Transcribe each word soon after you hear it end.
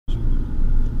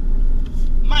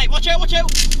watch out, watch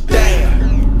out!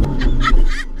 Damn!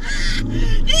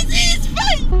 This is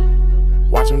fake!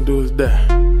 Watch him do his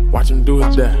that. Watch him do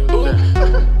his that.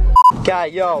 Okay,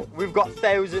 yo, we've got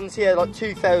thousands here, like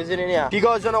 2,000 in here. If you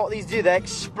guys don't know what these do, they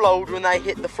explode when they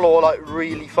hit the floor, like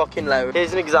really fucking loud.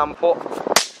 Here's an example.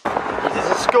 This is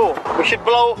a school. We should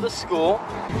blow up the school.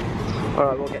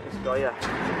 Alright, we'll get this guy,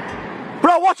 yeah.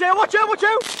 Bro, watch out, watch out, watch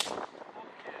out!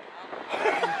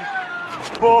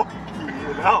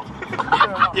 Fucking hell.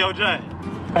 Yo, Jay.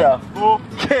 Yeah.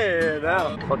 Fucking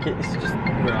hell. Fuck it, this is just...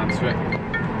 We're on to it.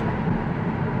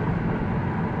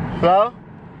 Hello?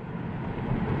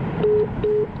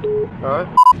 Alright.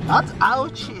 That's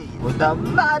ouchie with the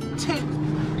mad tip.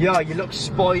 Yo, you look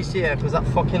spicy here because that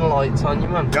fucking light's on you,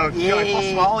 man. Yo, if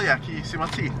I smile, yeah, can you see my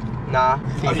teeth? Nah,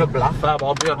 teeth are black. Fam,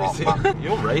 I'll be honest.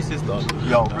 You're racist, though.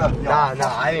 Yo, bro. Nah,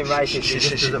 I ain't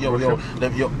racist.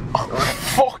 Yo.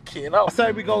 Fucking hell. I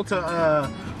say we go to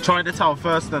Chinatown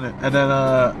first, then, and then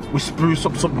we spruce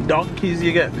up some donkeys,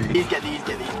 you get me? Get these,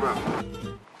 bro.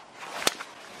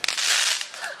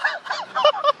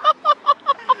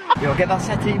 Yo, get that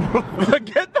settee, bro.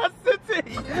 Get that city!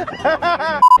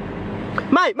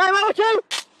 Mate, watch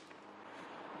out!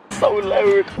 So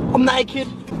loud. I'm naked.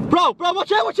 Bro,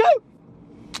 watch out, watch out!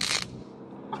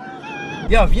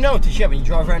 Yo, have you noticed, yeah, when you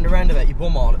drive around the roundabout, your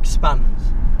bum all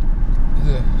expands?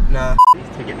 Yeah. Nah.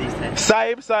 To get these things.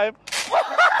 Same.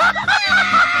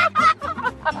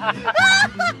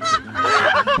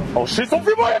 Oh shit,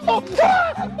 something my phone!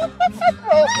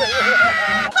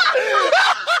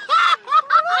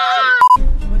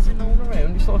 Where's it all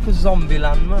around? It's like a zombie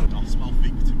land, man. I smell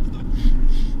victims though.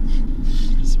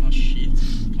 I smell shit.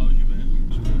 Close your mouth.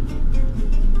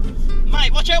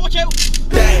 Mate, watch out, watch out!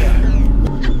 Damn!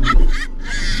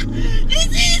 This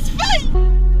is fake!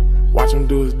 Watch him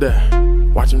do his that.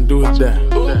 Watch him do his that.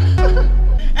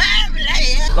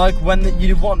 Like when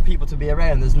you want people to be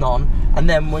around, there's none, and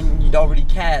then when you don't really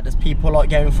care, there's people like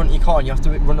going in front of your car and you have to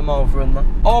run them over and that.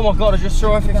 Oh my god, I just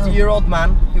saw a 50-year-old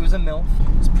man who was a MILF.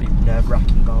 It's pretty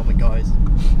nerve-wracking moment, guys.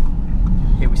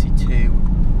 Here we see two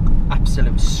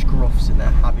absolute scruffs in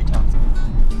their habitat.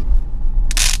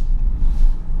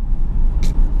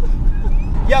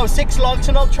 Yo, 6 likes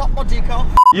and I'll chop my dick off.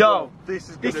 Yo, this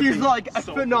is like a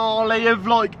finale of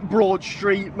like Broad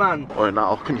Street, man. Oh,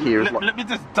 now I can hear it. Let me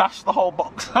just dash the whole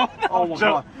box out. Oh my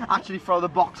god. Actually throw the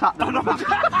box at them. Have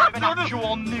an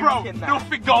actual nuke in there.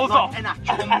 Nothing goes like off. An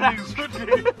actual nuke.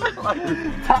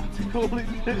 Tactical. Oi,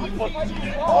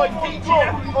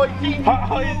 TGFbro.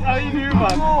 How you doing,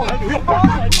 man?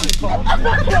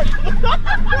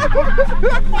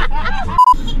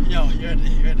 Yo,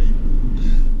 you ready?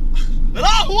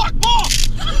 Allahu Akbar!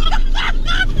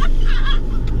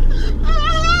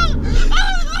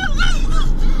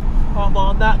 I'm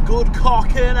on that good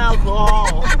cock and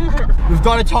alcohol. We've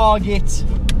got a target.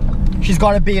 She's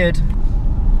got a beard.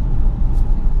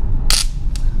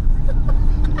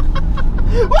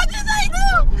 What did I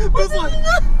do? What's like?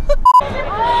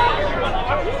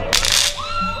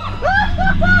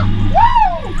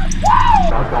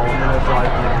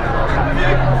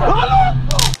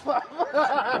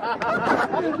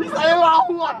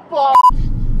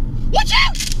 Watch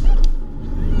out!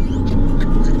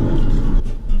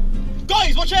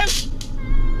 Guys, watch out!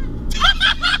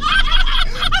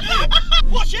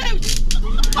 Watch out!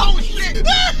 Oh shit!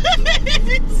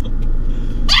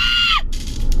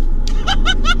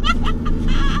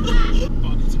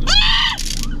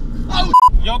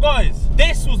 Yo guys,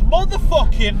 this was mother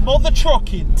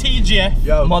trucking TGF.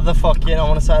 Yo. Motherfucking, I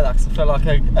want to say that because I feel like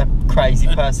a crazy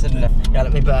person. Yeah,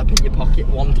 let me burp in your pocket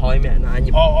one time, yeah, and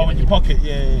your pocket. Oh, in your pocket,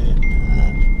 yeah.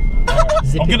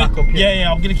 Zip it back up here.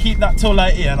 Yeah, I'm gonna keep that till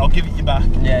later and I'll give it you back.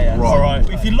 Yeah. Right. Alright.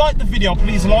 If you like the video,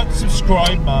 please like,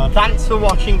 subscribe, man. Thanks for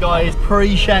watching, guys.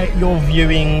 Appreciate your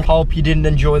viewing. Hope you didn't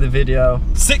enjoy the video.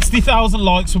 60,000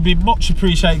 likes would be much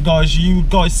appreciated, guys. You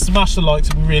guys smash the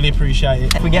likes, we really appreciate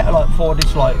it. If we get like 4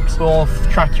 dislikes, we'll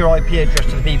track your IP address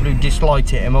to the people who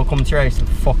disliked it and we'll come to your house and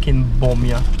fucking bomb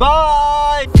you.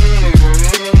 Bye!